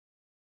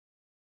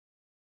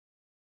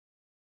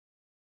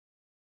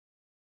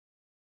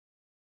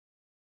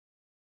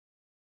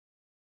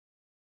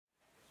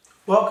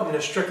Welcome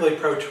to Strictly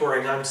Pro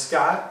Touring. I'm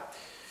Scott.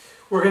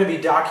 We're going to be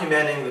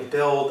documenting the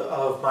build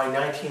of my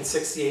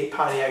 1968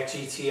 Pontiac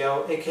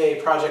GTO,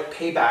 aka Project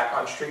Payback,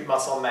 on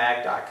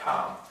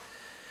StreetMuscleMag.com.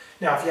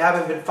 Now, if you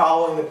haven't been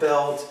following the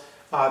build,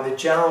 the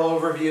general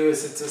overview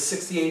is it's a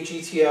 68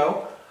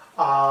 GTO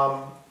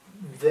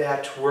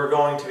that we're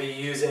going to be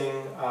using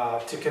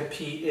to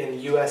compete in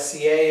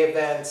USCA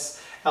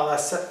events,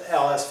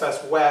 LS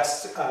Fest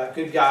West,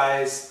 Good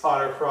Guys,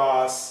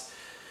 autocross,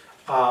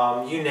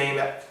 you name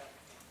it.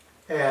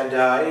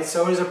 And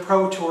so it is a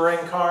pro touring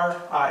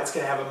car. It's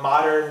going to have a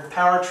modern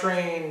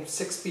powertrain,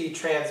 6-speed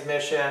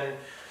transmission,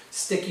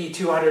 sticky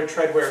 200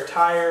 treadwear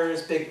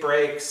tires, big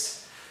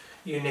brakes,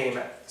 you name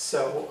it.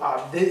 So,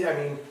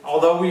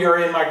 although we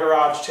are in my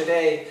garage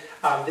today,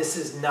 this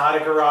is not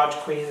a garage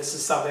queen. This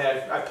is something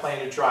I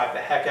plan to drive the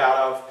heck out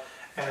of.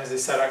 And as I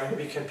said, I'm going to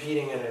be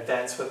competing in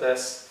events with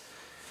this.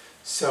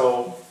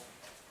 So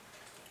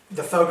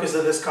the focus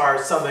of this car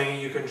is something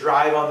you can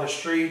drive on the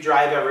street,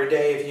 drive every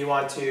day if you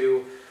want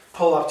to.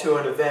 Pull up to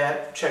an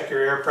event, check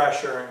your air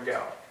pressure, and go.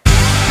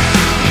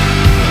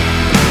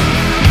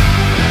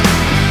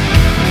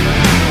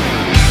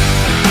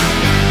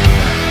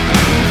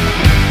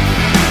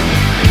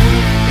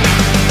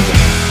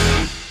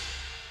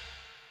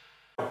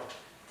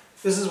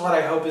 This is what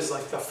I hope is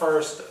like the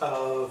first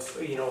of,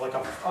 like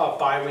a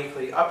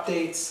bi-weekly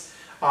updates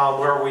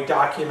where we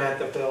document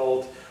the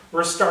build.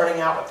 We're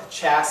starting out with the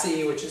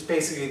chassis, which is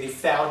basically the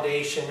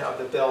foundation of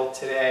the build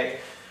today.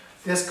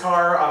 This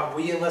car,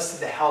 we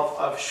enlisted the help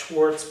of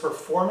Schwartz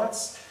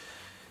Performance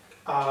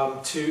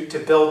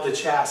to build the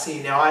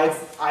chassis. Now,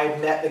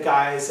 I've met the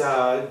guys,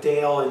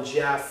 Dale and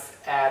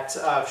Jeff, at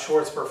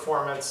Schwartz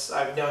Performance.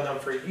 I've known them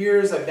for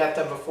years. I've met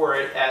them before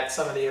at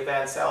some of the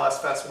events,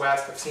 LS Fest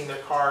West. I've seen their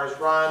cars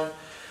run,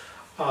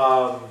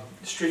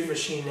 Street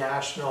Machine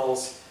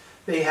Nationals.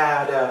 They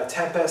had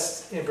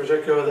Tempest in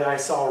particular that I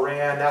saw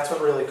ran. That's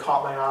what really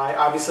caught my eye.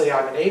 Obviously,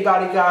 I'm an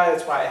A-body guy.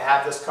 That's why I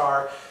have this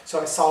car.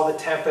 So I saw the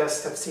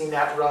Tempest. I've seen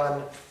that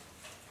run.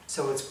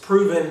 So it's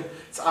proven.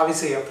 It's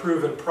obviously a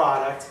proven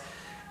product.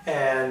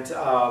 And so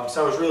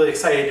I was really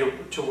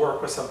excited to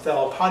work with some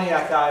fellow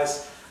Pontiac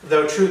guys.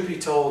 Though truth be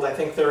told, I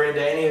think they're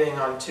into anything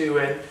on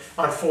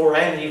 4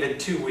 and even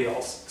 2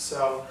 wheels.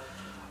 So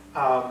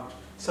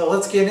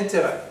let's get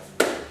into it.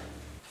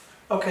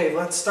 Okay,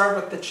 let's start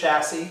with the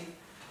chassis.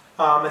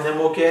 And then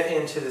we'll get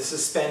into the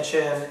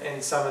suspension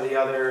and some of the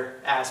other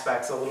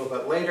aspects a little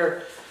bit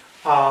later.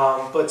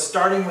 But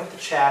starting with the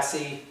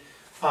chassis,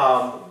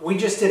 I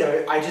just did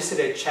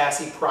a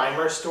chassis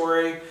primer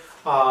story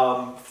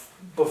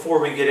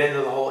before we get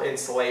into the whole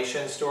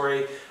installation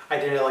story. I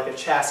did like a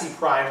chassis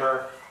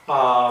primer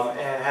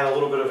and had a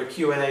little bit of a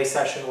Q&A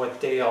session with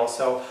Dale.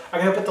 So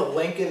I'm going to put the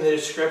link in the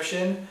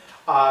description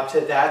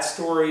to that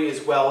story,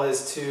 as well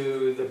as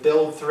to the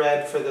build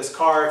thread for this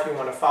car if you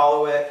want to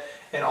follow it.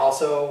 And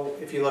also,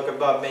 if you look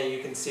above me,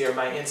 you can see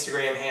my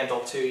Instagram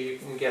handle too. You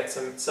can get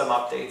some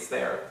updates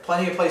there.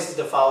 Plenty of places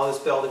to follow this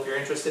build if you're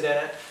interested in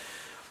it.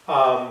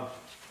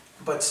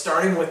 But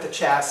starting with the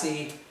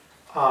chassis,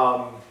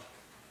 I'm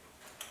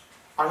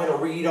going to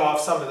read off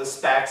some of the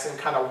specs and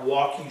kind of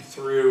walk you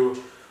through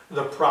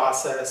the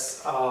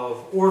process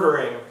of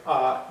ordering,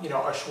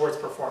 a Schwartz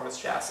Performance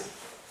chassis.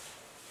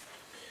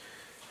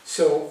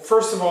 So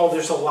first of all,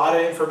 there's a lot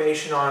of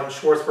information on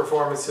Schwartz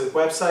Performance's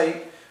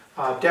website.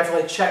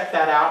 Definitely check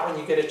that out when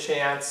you get a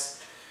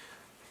chance.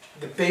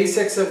 The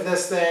basics of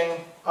this thing,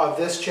 of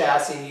this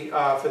chassis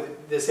for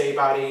this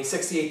A-body,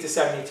 68 to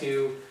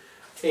 72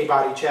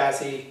 A-body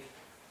chassis.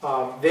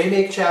 They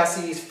make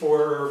chassis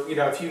for,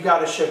 if you've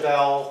got a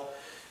Chevelle,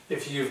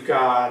 if you've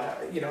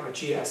got, a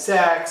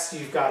GSX,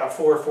 you've got a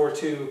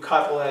 442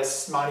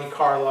 Cutlass, Monte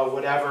Carlo,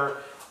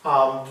 whatever.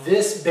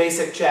 This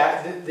basic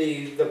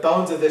the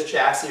bones of this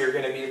chassis are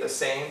going to be the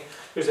same.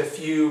 There's a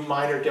few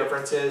minor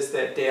differences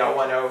that Dale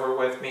went over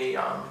with me,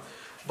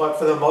 but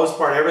for the most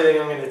part, everything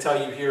I'm going to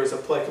tell you here is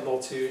applicable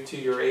to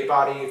your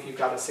A-body if you've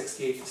got a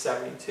 68 to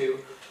 72.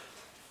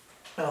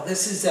 Now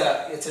this is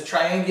it's a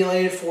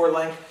triangulated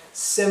 4-link,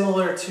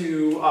 similar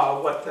to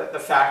what the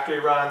factory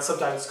runs.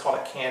 Sometimes it's called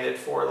a candid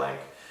 4-link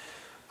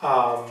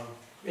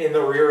in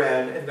the rear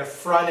end. In the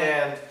front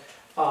end,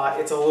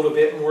 it's a little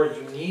bit more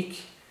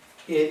unique.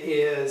 It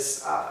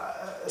is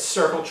a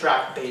circle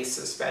track base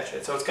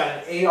suspension. So it's got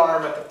an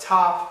A-arm at the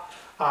top.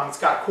 It's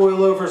got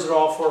coilovers at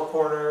all 4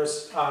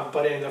 corners,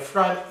 but in the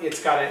front,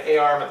 it's got an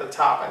A-arm at the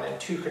top and then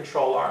 2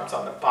 control arms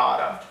on the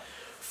bottom.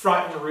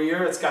 Front and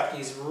rear, it's got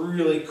these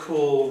really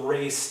cool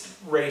racy,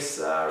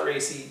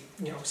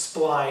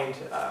 splined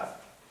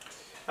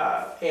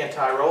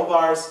anti-roll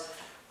bars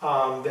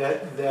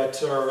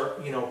that are,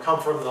 come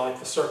from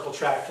the circle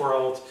track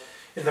world.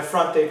 In the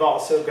front, they've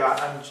also got,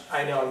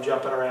 I know I'm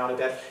jumping around a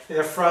bit. In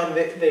the front,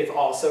 they've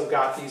also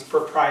got these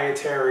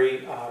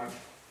proprietary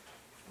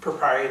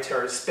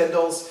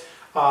spindles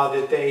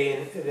that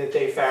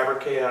they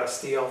fabricate out of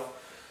steel.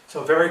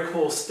 So very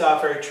cool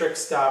stuff, very trick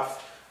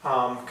stuff.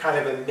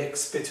 Kind of a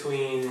mix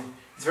between,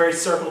 it's very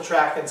circle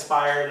track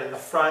inspired in the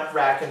front,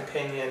 rack and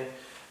pinion.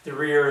 The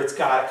rear, it's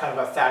got kind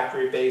of a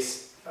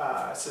factory-based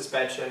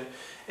suspension,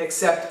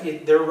 except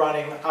they're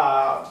running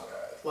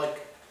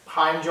like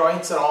Heim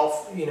joints at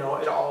all,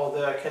 at all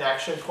the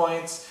connection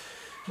points.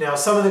 Now,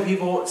 some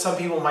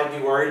people might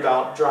be worried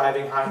about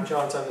driving Heim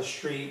joints on the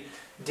street.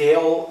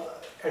 Dale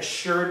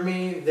assured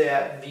me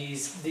that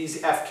these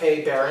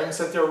FK bearings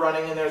that they're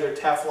running in there, they're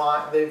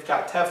Teflon. They've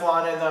got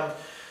Teflon in them.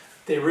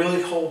 They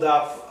really hold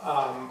up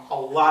a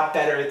lot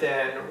better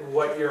than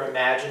what you're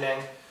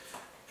imagining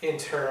in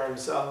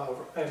terms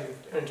of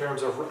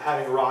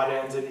having rod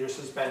ends in your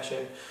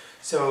suspension.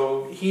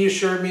 So he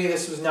assured me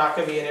this was not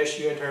going to be an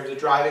issue in terms of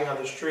driving on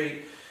the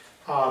street.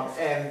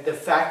 And the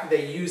fact that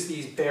they use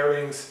these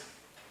bearings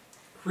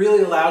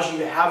really allows you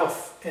to have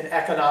an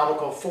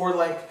economical forward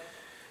link.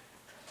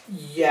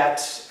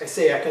 Yet, I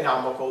say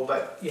economical,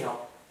 but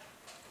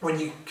when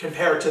you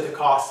compare it to the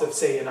cost of,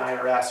 say, an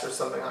IRS or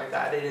something like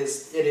that, it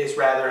is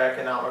rather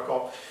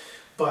economical.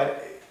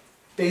 But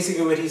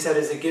basically what he said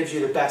is it gives you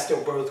the best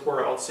of both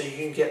worlds. So you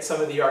can get some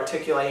of the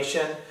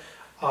articulation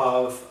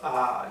of,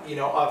 of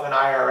an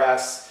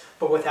IRS,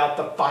 but without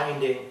the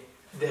binding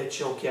that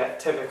you'll get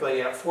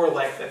typically in a forward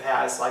link that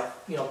has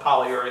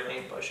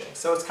polyurethane bushing.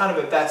 So it's kind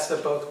of a best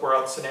of both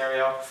worlds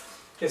scenario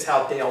is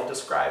how Dale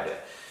described it.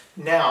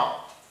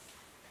 Now,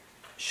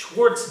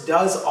 Schwartz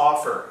does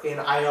offer an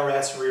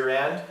IRS rear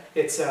end.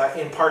 It's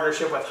in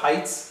partnership with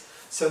Heights,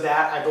 so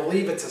that I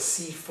believe it's a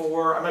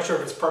C4. I'm not sure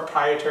if it's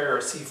proprietary or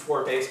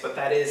C4 based, but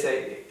that is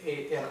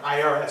an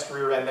IRS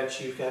rear end that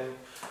you can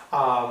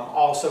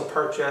also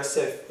purchase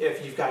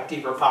if you've got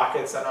deeper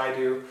pockets than I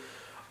do,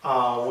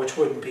 which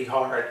wouldn't be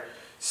hard.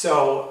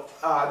 So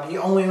the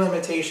only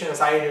limitation,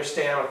 as I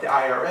understand with the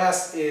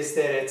IRS, is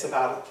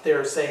that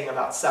they're saying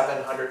about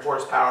 700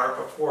 horsepower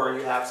before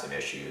you have some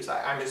issues.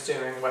 I'm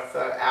assuming with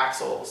the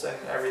axles and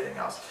everything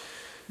else.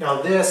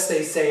 Now this,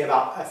 they say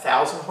about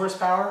 1,000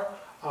 horsepower.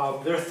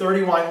 There are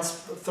 31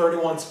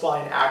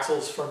 spline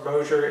axles from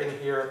Mosier in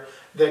here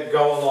that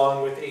go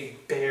along with a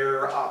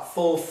bare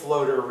full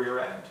floater rear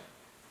end.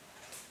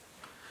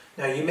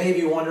 Now you may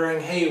be wondering,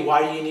 hey,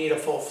 why do you need a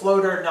full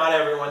floater? Not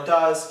everyone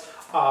does.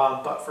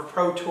 But for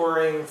pro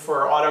touring,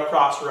 for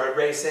autocross road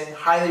racing,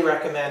 highly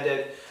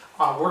recommended.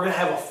 We're going to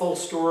have a full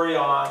story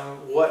on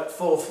what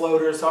full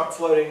floating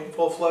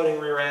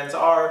rear ends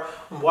are,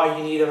 and why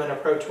you need them in a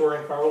pro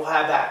touring car. We'll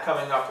have that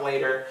coming up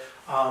later.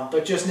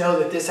 But just know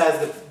that this has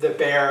the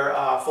bare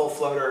full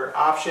floater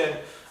option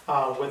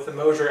with the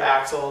Mosier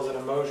axles and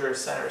a Mosier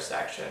center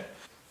section.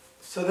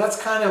 So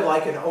that's kind of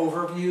like an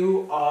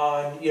overview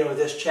on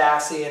this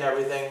chassis and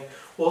everything.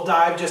 We'll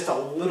dive just a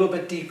little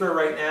bit deeper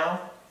right now.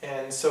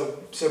 And so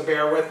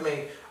bear with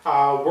me.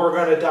 We're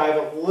going to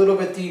dive a little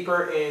bit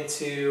deeper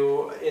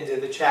into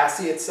the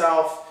chassis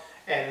itself,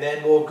 and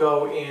then we'll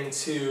go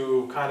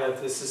into kind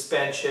of the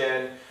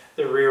suspension,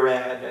 the rear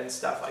end, and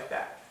stuff like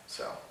that.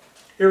 So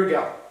here we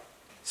go.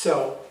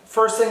 So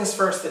first things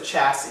first, the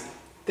chassis.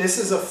 This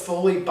is a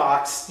fully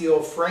boxed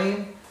steel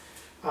frame.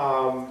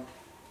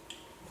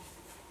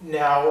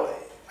 Now,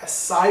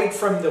 aside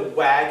from the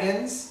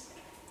wagons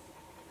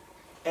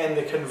and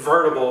the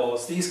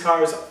convertibles, these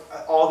cars,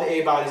 all the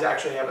A-bodies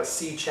actually have a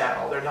C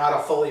channel. They're not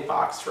a fully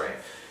boxed frame.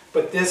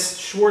 But this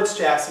Schwartz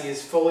chassis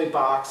is fully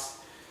boxed.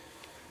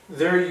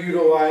 They're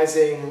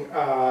utilizing,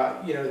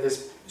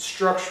 this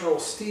structural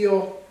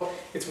steel.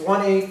 It's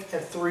 1/8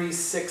 and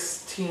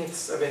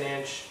 3/16 of an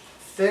inch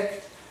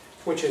thick,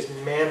 which is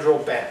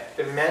mandrel bent.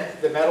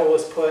 The metal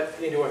was put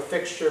into a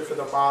fixture for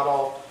the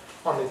model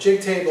on the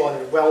jig table and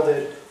then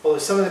welded, although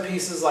some of the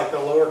pieces, like the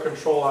lower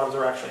control arms,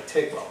 are actually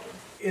TIG welded.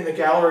 In the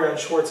gallery on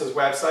Schwartz's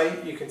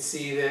website, you can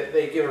see that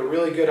they give a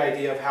really good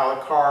idea of how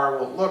a car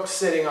will look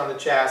sitting on the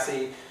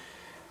chassis.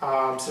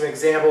 Some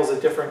examples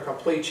of different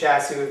complete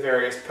chassis with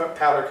various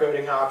powder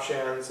coating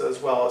options, as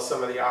well as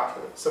some of the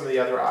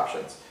other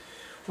options.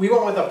 We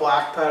went with a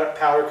black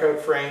powder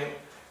coat frame,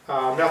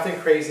 nothing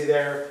crazy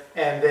there.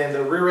 And then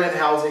the rear end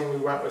housing, we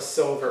went with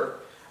silver.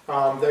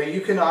 Though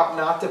you can opt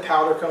not to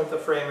powder coat the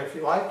frame if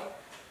you like.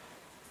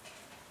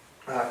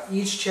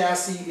 Each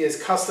chassis is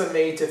custom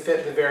made to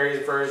fit the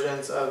various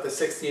versions of the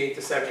 68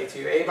 to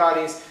 72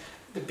 A-bodies.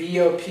 The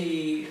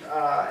BOP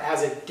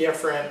has a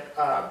different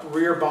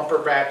rear bumper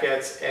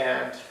brackets,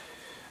 and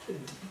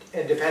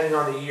depending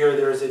on the year,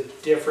 there's a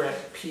different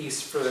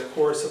piece for the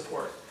core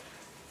support.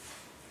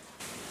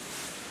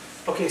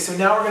 Okay, so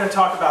now we're going to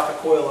talk about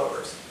the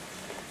coilovers.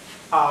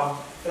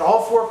 In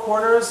all four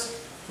corners,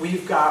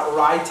 we've got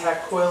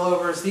Rytec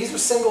coilovers. These are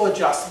single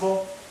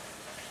adjustable.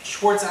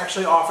 Schwartz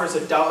actually offers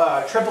a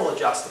triple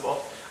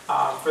adjustable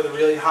for the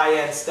really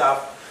high-end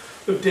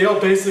stuff. But Dale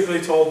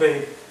basically told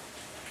me,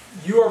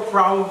 you are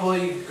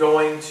probably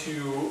going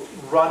to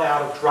run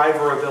out of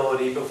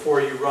driverability before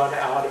you run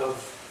out of,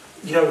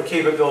 the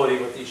capability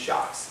with these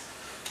shocks.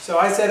 So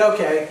I said,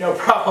 okay, no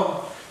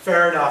problem,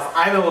 fair enough.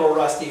 I'm a little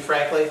rusty,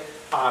 frankly,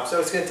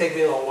 so it's going to take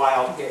me a little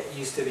while to get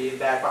used to being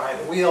back behind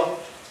the wheel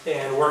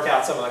and work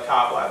out some of the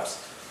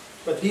cobwebs.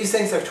 But these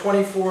things have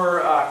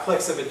 24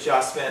 clicks of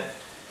adjustment.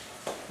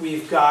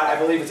 We've got, I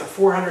believe it's a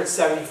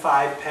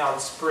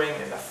 475-pound spring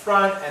in the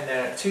front, and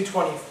then a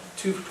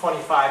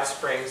 225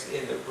 springs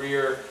in the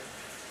rear.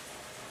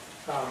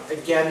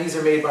 Again, these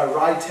are made by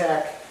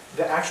RideTech.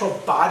 The actual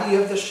body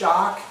of the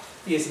shock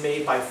is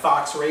made by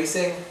Fox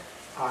Racing.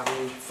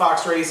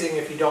 Fox Racing,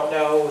 if you don't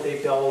know,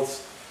 they build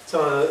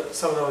some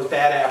of those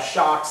badass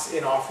shocks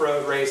in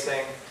off-road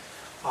racing.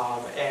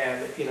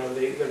 And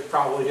they're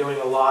probably doing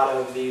a lot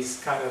of these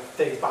kind of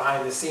things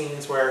behind the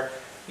scenes where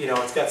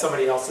it's got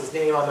somebody else's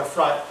name on the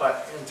front,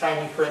 but in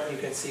tiny print you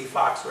can see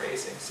Fox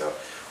Racing. So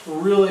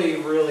really,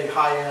 really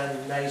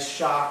high-end, nice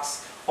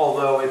shocks,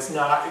 although it's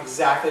not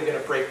exactly going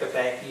to break the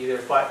bank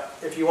either. But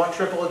if you want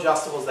triple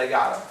adjustables, they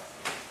got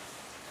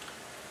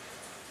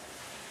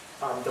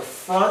them. The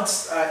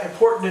fronts,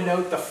 important to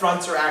note, the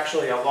fronts are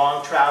actually a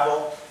long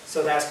travel,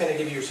 so that's going to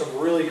give you some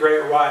really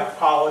great ride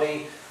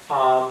quality.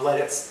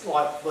 Let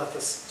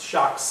the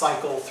shock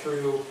cycle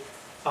through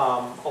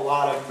a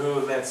lot of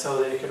movement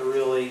so that it can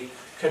really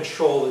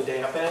control the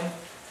dampening.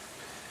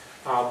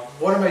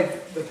 One of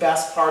the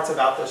best parts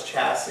about this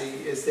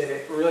chassis is that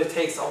it really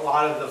takes a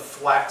lot of the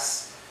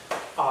flex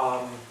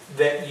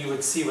that you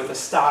would see with a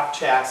stock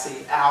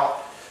chassis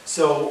out.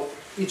 So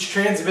it's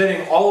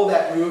transmitting all of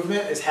that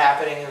movement is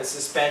happening in the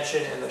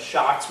suspension and the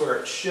shocks where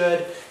it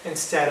should,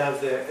 instead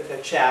of the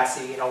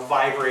chassis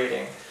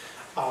vibrating.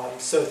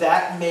 So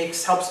that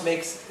helps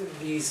make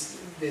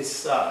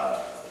this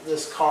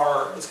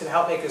car, it's going to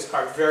help make this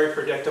car very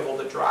predictable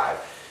to drive.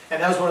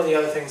 And that was one of the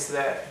other things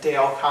that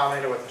Dale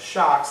commented with the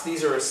shocks.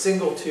 These are a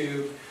single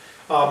tube,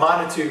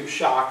 monotube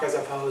shock as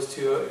opposed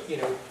to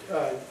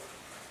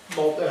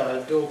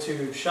dual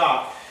tube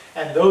shock.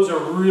 And those are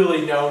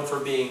really known for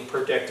being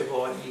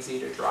predictable and easy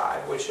to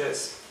drive, which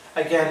is,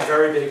 again, a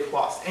very big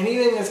plus.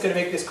 Anything that's going to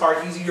make this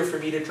car easier for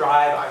me to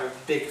drive, I'm a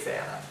big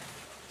fan of.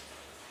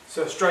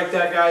 So strike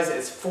that, guys.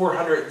 It's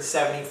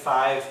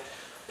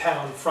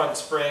 475-pound front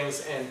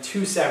springs and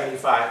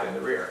 275 in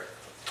the rear.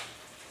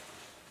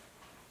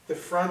 The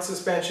front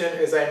suspension,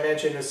 as I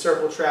mentioned, is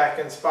Circle Track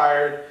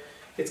inspired.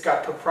 It's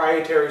got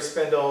proprietary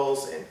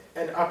spindles,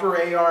 an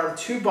upper A-arm,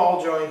 2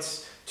 ball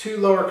joints, 2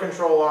 lower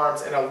control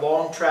arms, and a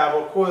long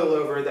travel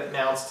coilover that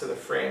mounts to the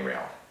frame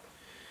rail.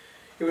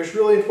 It was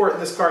really important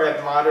this car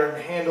had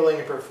modern handling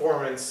and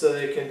performance so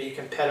that it can be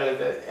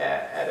competitive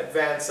at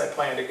events I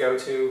plan to go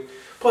to.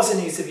 Plus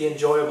it needs to be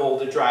enjoyable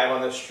to drive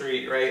on the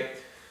street, right?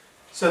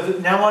 So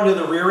now onto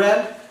the rear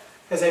end.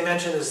 As I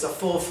mentioned, this is a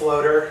full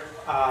floater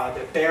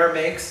that Bear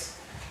makes.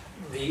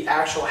 The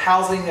actual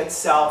housing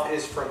itself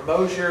is from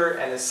Mosier,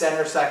 and the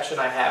center section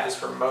I have is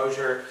from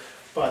Mosier,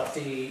 but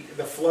the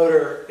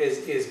floater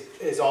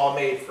is all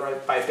made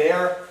by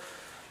Bear.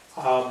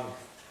 Now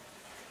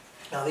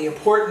the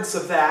importance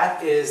of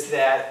that is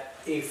that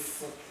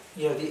if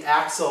the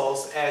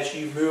axles, as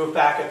you move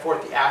back and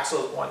forth, the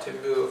axles want to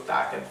move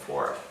back and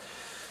forth.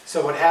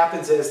 So what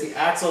happens is the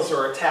axles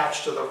are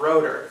attached to the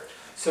rotor.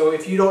 So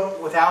if you don't,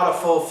 without a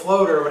full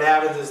floater, what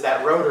happens is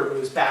that rotor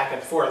moves back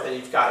and forth, and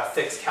you've got a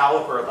fixed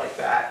caliper like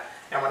that.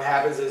 And what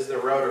happens is the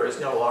rotor is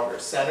no longer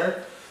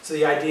centered. So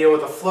the idea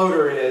with a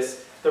floater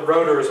is the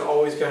rotor is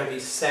always going to be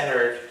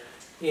centered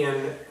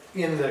in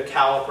the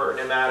caliper,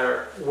 no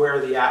matter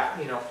where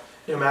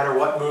no matter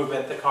what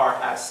movement the car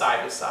has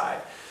side to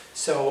side.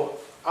 So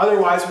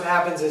otherwise what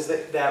happens is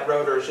that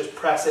rotor is just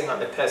pressing on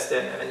the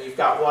piston, and then you've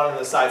got one on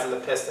the sides of the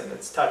piston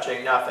that's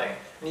touching nothing.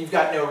 And you've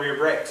got no rear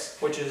brakes,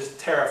 which is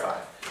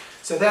terrifying.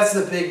 So that's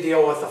the big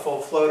deal with the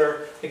full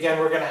floater. Again,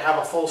 we're going to have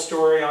a full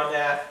story on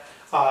that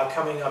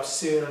coming up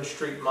soon on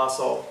Street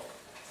Muscle.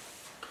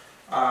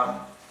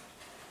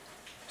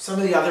 Some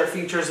of the other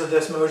features of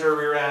this Mosier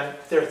rear end,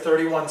 they're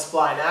 31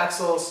 spline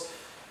axles.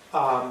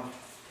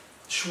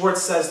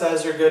 Schwartz says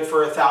those are good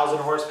for 1,000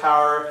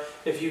 horsepower.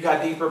 If you've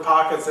got deeper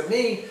pockets than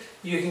me,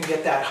 you can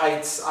get that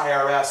Heights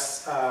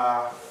IRS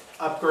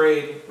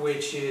upgrade,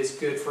 which is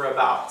good for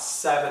about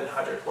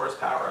 700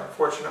 horsepower.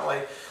 Unfortunately,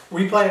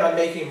 we plan on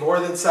making more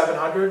than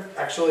 700.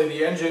 Actually,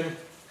 the engine,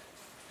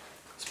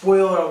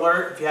 spoiler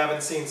alert, if you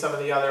haven't seen some of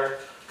the other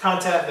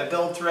content in the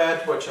build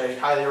thread, which I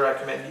highly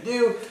recommend you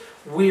do,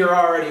 we are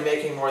already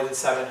making more than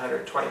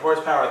 720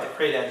 horsepower with the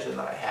crate engine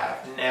that I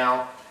have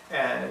now.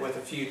 And with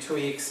a few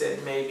tweaks,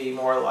 it may be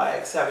more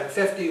like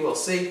 750, we'll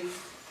see.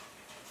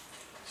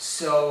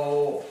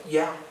 So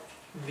yeah,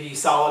 the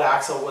solid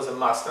axle was a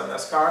must on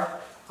this car.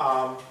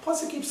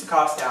 Plus it keeps the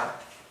cost down,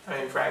 I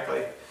mean,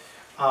 frankly.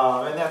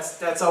 And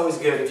that's always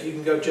good. If you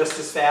can go just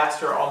as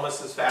fast or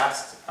almost as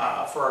fast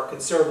for a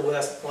considerably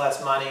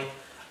less money,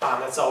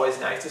 that's always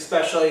nice,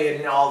 especially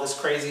in all this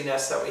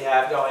craziness that we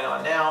have going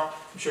on now.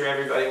 I'm sure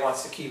everybody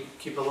wants to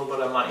keep a little bit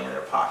of money in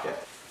their pocket.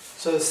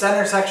 So the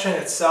center section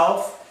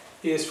itself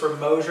is from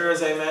Mosier,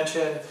 as I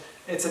mentioned.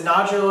 It's a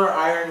nodular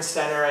iron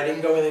center. I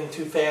didn't go anything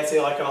too fancy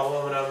like an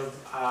aluminum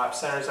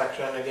center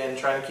section. Again,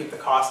 trying to keep the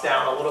cost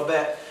down a little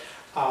bit.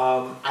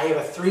 I have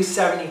a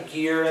 370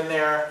 gear in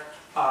there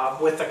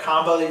with the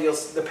combo that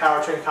the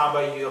powertrain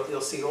combo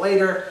you'll see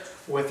later.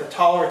 With the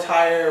taller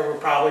tire, we're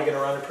probably going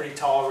to run a pretty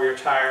tall rear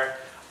tire.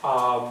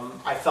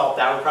 I felt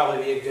that would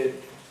probably be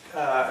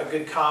a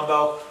good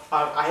combo.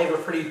 I have a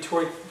pretty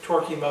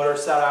torquey motor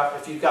setup.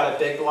 If you've got a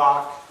big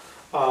block,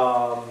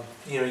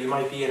 you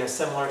might be in a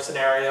similar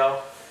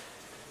scenario.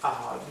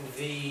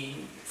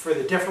 For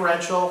the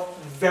differential,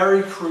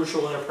 very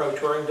crucial in a Pro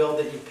Touring build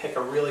that you pick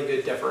a really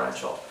good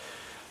differential.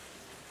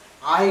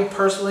 I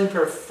personally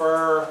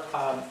prefer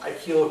a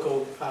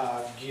helical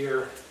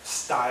gear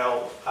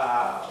style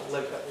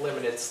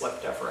limited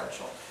slip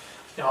differential.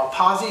 Now a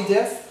posi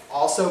diff,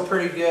 also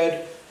pretty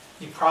good.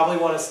 You probably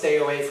want to stay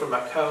away from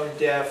a cone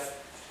diff.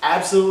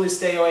 Absolutely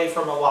stay away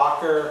from a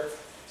locker.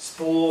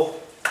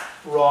 Spool,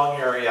 wrong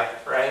area,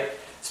 right?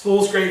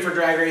 Spool's great for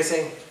drag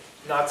racing,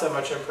 not so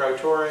much in Pro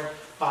Touring.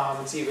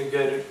 It's even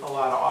good in a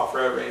lot of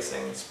off-road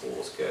racing.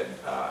 Spool's good,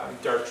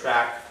 dirt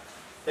track,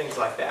 things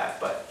like that.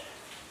 But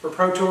for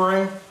Pro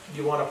Touring,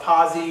 you want a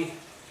posi,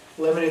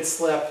 limited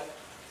slip.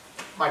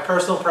 My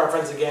personal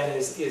preference again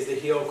is the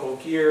helical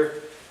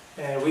gear,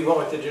 and we went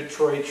with the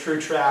Detroit True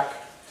Track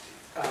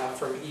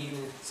from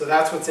Eaton. So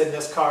that's what's in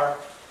this car.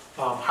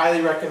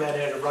 Highly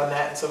recommended to run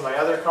that in some of my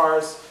other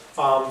cars,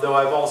 though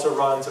I've also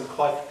run some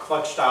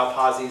clutch style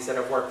posis that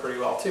have worked pretty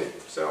well too.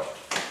 So,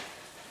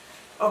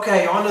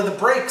 okay, on to the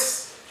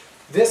brakes.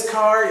 This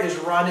car is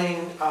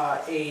running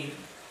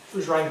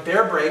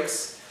bare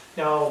brakes.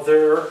 Now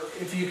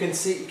if you can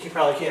see, you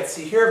probably can't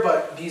see here,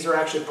 but these are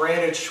actually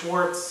branded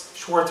Schwartz.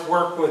 Schwartz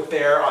worked with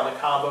Bear on the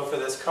combo for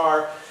this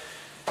car.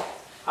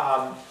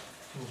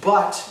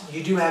 But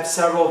you do have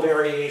several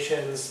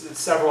variations,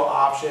 several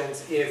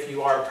options if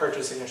you are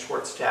purchasing a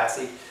Schwartz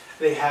chassis.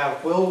 They have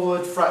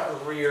Willwood front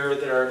and rear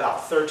that are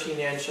about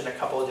 13-inch and a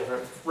couple of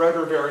different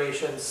rotor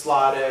variations,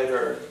 slotted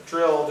or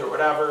drilled or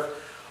whatever.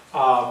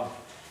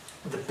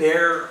 The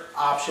Bear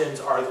options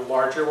are the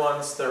larger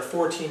ones. They're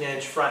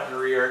 14-inch front and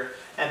rear,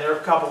 and there are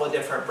a couple of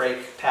different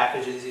brake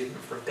packages even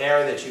from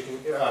Bear that you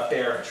can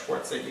Bear and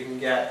Schwartz that you can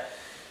get.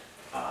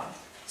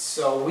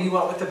 So we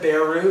went with the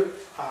Bear route.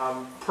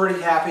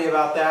 Pretty happy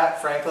about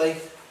that, frankly.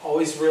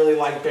 Always really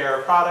like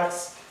Bear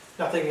products.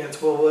 Nothing against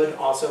Willwood,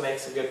 also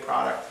makes a good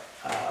product.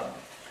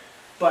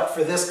 But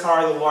for this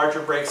car, the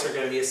larger brakes are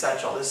going to be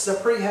essential. This is a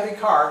pretty heavy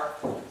car.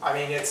 I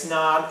mean, it's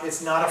not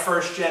a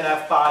first-gen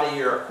F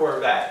body or a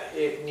Corvette.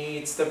 It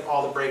needs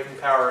all the braking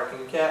power it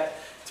can get.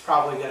 It's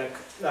probably going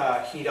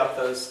to heat up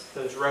those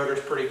rotors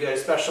pretty good,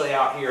 especially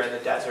out here in the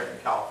desert in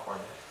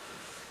California.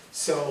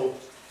 So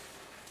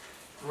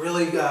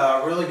really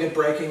good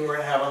braking we're going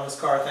to have on this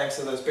car thanks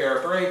to those Bear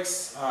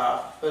brakes.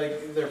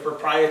 They're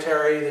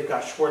proprietary. They've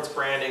got Schwartz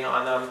branding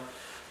on them,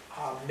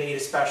 made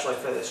especially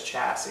for this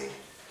chassis.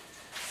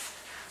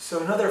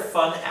 So another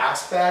fun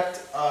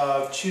aspect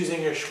of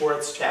choosing your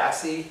Schwartz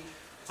chassis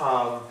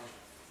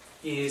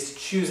is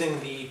choosing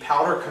the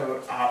powder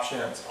coat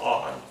options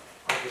on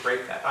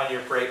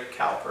your brake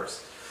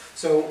calipers.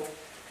 So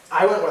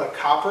I went with a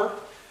copper.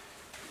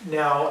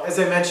 Now, as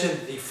I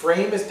mentioned, the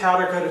frame is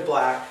powder coated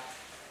black,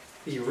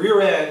 the rear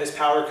end is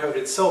powder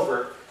coated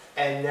silver,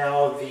 and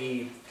now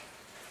the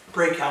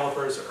brake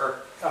calipers are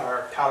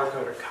powder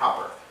coated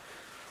copper.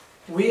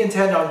 We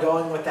intend on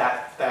going with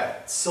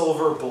that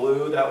silver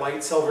blue, that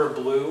light silver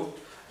blue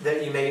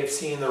that you may have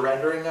seen the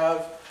rendering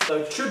of.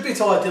 So truth be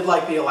told, I did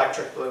like the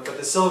electric blue, but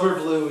the silver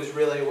blue is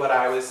really what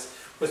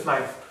was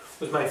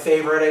my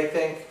favorite, I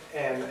think.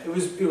 And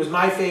it was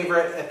my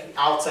favorite at the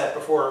outset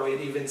before we'd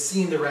even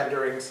seen the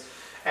renderings,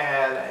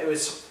 and it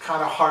was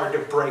kind of hard to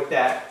break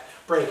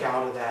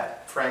out of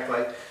that,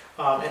 frankly.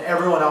 And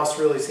everyone else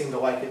really seemed to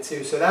like it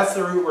too. So that's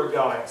the route we're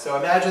going. So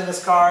imagine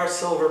this car,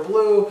 silver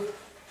blue.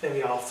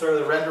 Maybe I'll throw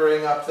the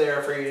rendering up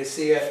there for you to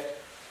see it.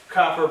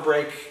 Copper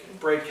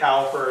brake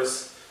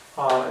calipers.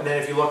 And then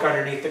if you look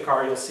underneath the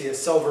car, you'll see a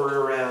silver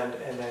rear end,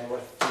 and then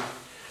with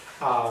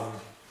the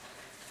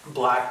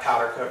black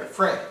powder coated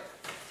frame.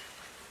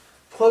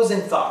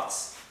 Closing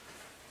thoughts.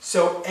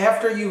 So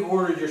after you've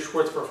ordered your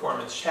Schwartz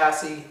Performance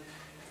chassis,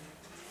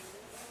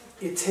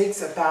 it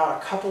takes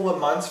about a couple of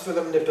months for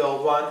them to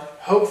build one.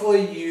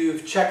 Hopefully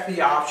you've checked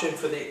the option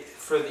for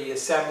the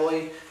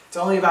assembly. It's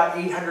only about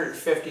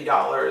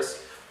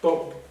 $850,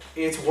 but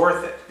it's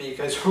worth it,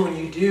 because when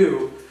you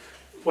do,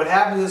 what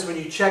happens is when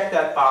you check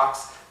that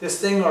box, this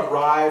thing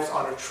arrives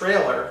on a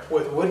trailer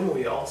with wooden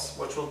wheels,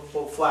 which we'll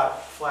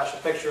flash a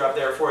picture up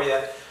there for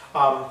you.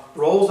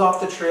 Rolls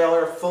off the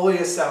trailer, fully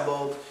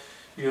assembled.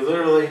 You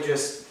literally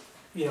just,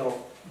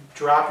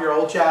 drop your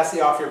old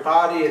chassis off your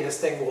body, and this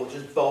thing will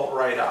just bolt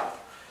right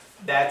up.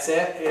 That's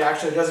it. It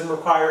actually doesn't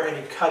require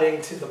any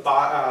cutting to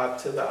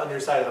the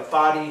underside of the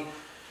body.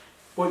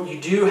 What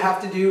you do have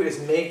to do is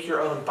make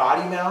your own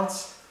body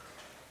mounts.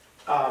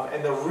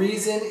 And the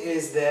reason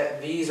is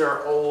that these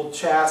are old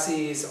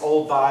chassis, these are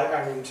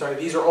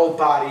old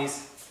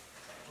bodies.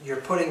 You're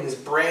putting this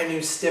brand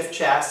new stiff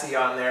chassis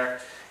on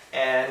there,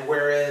 and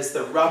whereas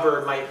the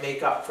rubber might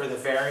make up for the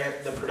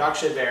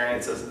production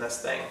variances in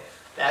this thing,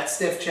 that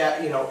stiff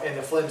and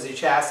the flimsy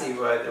chassis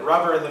would. The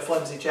rubber in the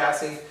flimsy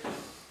chassis,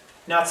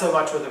 not so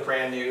much with a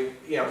brand new,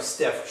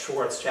 stiff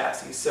Schwartz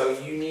chassis. So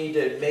you need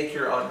to make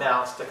your own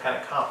mounts to kind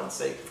of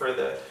compensate for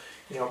the,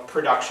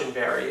 production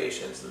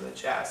variations in the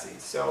chassis.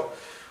 So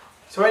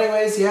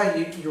anyways, yeah,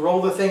 you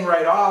roll the thing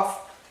right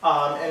off,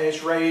 and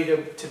it's ready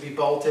to be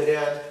bolted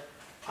in.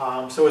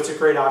 So it's a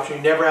great option.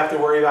 You never have to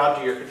worry about,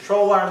 do your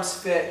control arms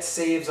fit,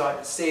 saves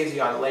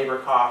you on labor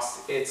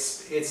costs.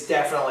 It's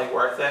definitely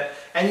worth it.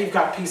 And you've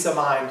got peace of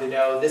mind to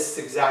know this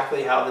is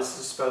exactly how this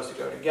is supposed to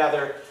go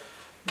together.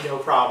 No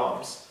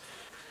problems.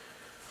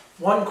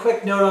 One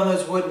quick note on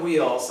those wood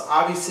wheels.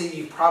 Obviously,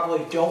 you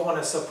probably don't want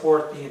to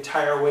support the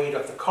entire weight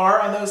of the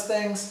car on those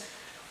things.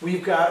 We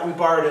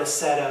borrowed a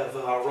set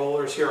of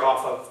rollers here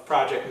off of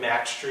Project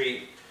Max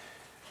Street.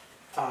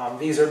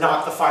 These are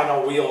not the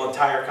final wheel and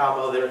tire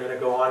combo that are going to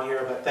go on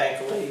here, but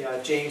thankfully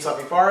James let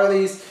me borrow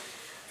these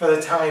for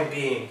the time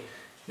being.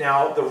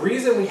 Now, the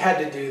reason we had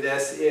to do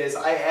this is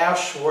I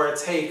asked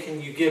Schwartz, hey,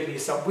 can you give me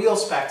some wheel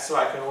specs so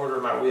I can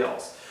order my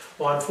wheels?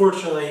 Well,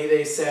 unfortunately,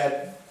 they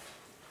said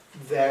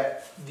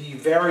that the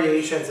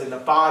variations in the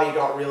body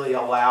don't really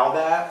allow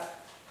that.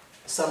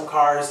 Some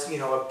cars, you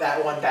know, if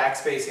that one back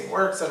spacing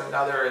works and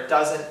another it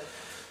doesn't.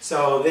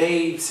 So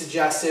they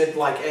suggested,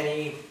 like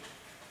any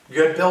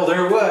good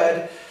builder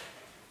would,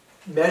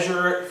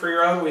 measure it for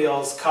your own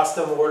wheels,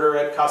 custom order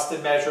it,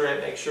 custom measure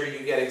it, make sure you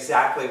get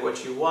exactly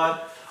what you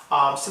want.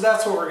 So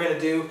that's what we're going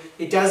to do.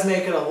 It does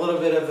make it a little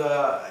bit of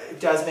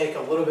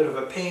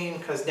a pain,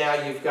 because now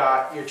you've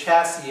got your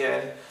chassis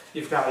in,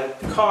 you've got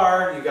a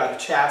car, you've got a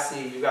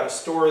chassis, you've got to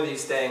store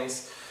these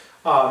things.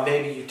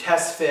 Maybe you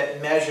test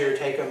fit, measure,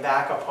 take them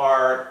back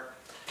apart.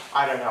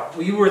 I don't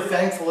know.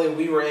 Thankfully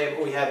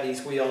we had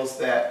these wheels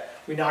that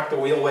we knocked the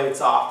wheel weights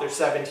off. They're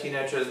 17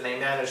 inches and they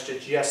managed to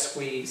just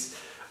squeeze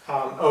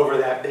over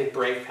that big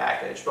brake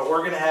package. But we're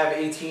going to have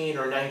 18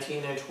 or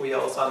 19 inch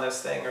wheels on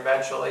this thing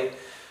eventually.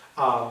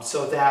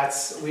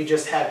 So we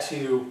just had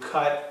to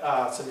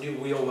cut some new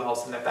wheel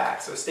wells in the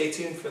back. So stay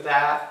tuned for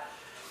that.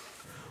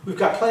 We've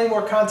got plenty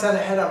more content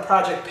ahead on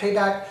Project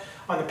Payback.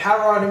 On the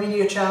Power Auto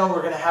Media channel,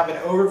 we're going to have an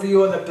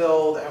overview on the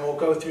build, and we'll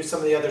go through some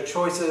of the other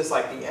choices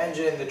like the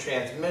engine, the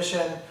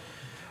transmission,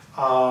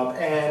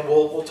 and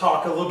we'll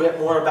talk a little bit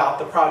more about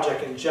the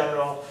project in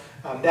general.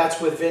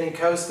 That's with Vinny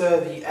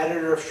Costa, the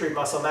editor of Street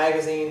Muscle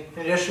Magazine.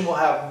 In addition, we'll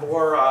have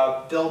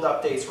more build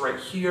updates right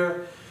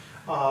here.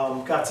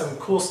 Got some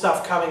cool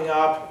stuff coming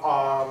up.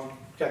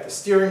 Got the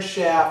steering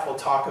shaft. We'll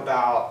talk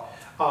about,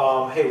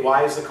 hey,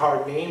 why is the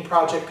car named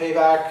Project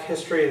Payback?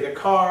 History of the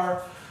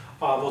car.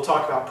 We'll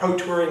talk about pro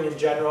touring in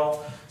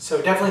general.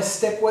 So definitely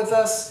stick with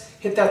us.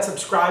 Hit that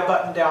subscribe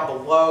button down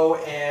below,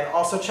 and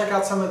also check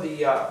out some of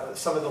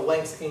the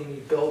links in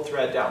the build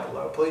thread down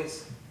below,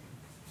 please.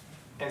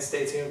 And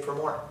stay tuned for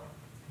more.